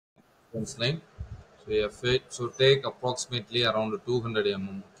reference line. So F8. So take approximately around 200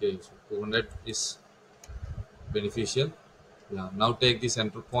 mm. Okay, so 200 is beneficial. Yeah. Now take the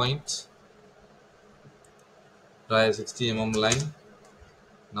center point. Try a 60 mm line.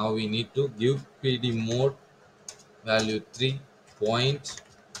 Now we need to give PD mode value 3 point.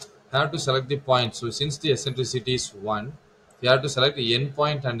 Have to select the point. So since the eccentricity is 1, we have to select the end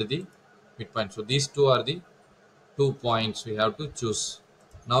point and the midpoint. So these two are the 2 points we have to choose.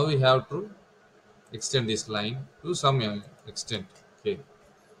 Now we have to extend this line to some extent. Okay.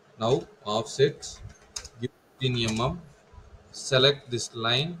 Now offset, give 15 mm, select this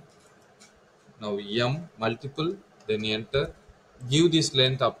line. Now M multiple, then enter. Give this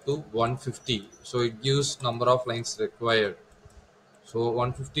length up to 150. So it gives number of lines required. So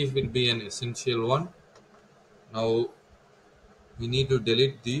 150 will be an essential one. Now we need to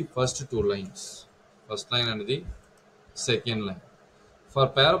delete the first two lines, first line and the second line. For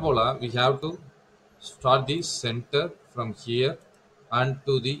parabola, we have to start the center from here and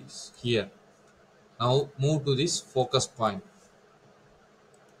to the here. Now move to this focus point.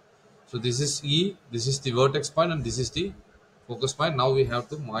 So this is E, this is the vertex point and this is the focus point. Now we have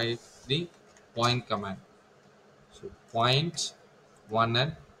to mark the point command. So point 1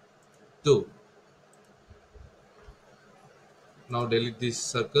 and 2. Now delete this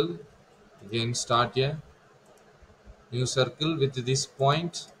circle. Again start here. New circle with this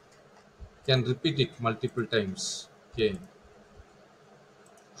point. Can repeat it multiple times. Okay.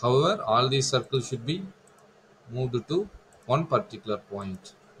 However, all these circles should be moved to one particular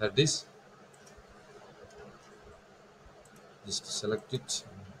point. That is, just select it.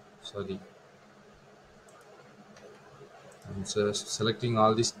 Sorry, I'm just selecting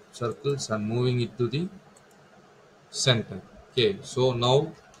all these circles and moving it to the center. Okay, so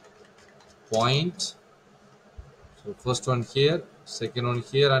now point. So first one here, second one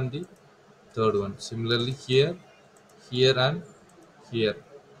here, and the third one. Similarly here, here, and here.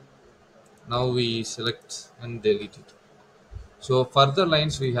 Now we select and delete it. So further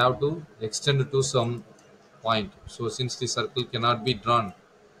lines we have to extend to some point. So since the circle cannot be drawn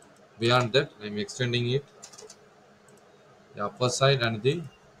beyond that, I am extending it the upper side and the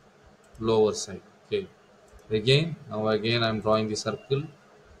lower side. Okay. Again, now again I am drawing the circle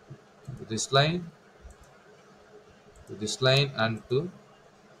to this line, to this line, and to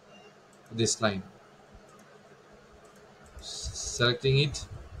this line. Selecting it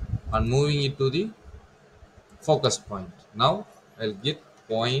and moving it to the focus point. Now I'll get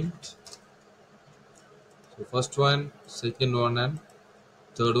point. So first one, second one, and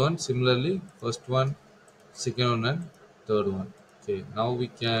third one. Similarly, first one, second one, and third one. Okay, now we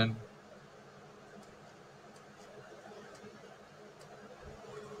can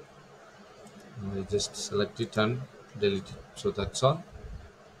just select it and delete it. So that's all.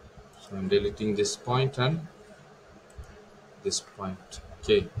 So I'm deleting this point and this point.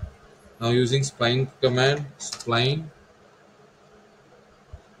 Okay, now using spline command, spline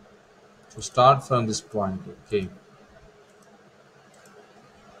to start from this point. Okay,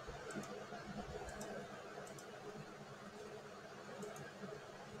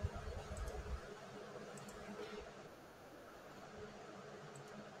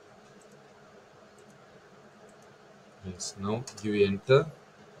 yes, now give enter,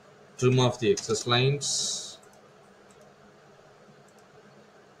 trim off the excess lines.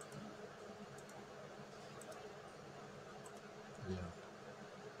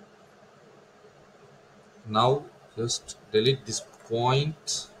 Now just delete this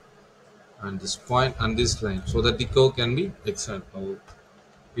point and this point and this line so that the curve can be extended. Now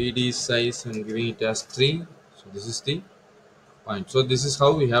PD size and giving it as 3. So this is the point. So this is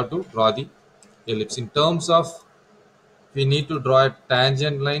how we have to draw the ellipse. In terms of, we need to draw a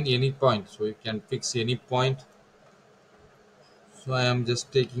tangent line any point. So you can fix any point. So I am just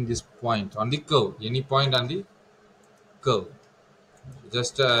taking this point on the curve, any point on the curve.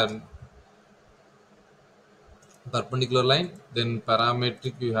 Just perpendicular line, then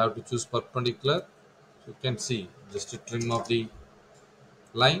parametric you have to choose perpendicular. So you can see just a trim of the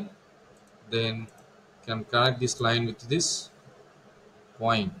line, then can connect this line with this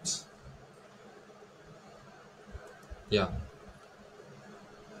point. Yeah,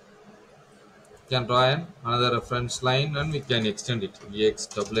 you can draw another reference line and we can extend it. EX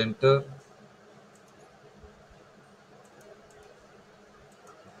double enter.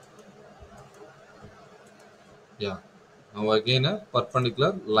 Yeah, now again a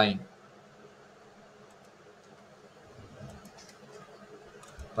perpendicular line.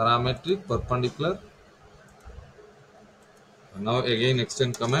 Parametric perpendicular. And now again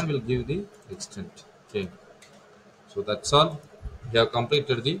extend command will give the extent. Okay, so that's all. We have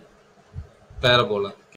completed the parabola.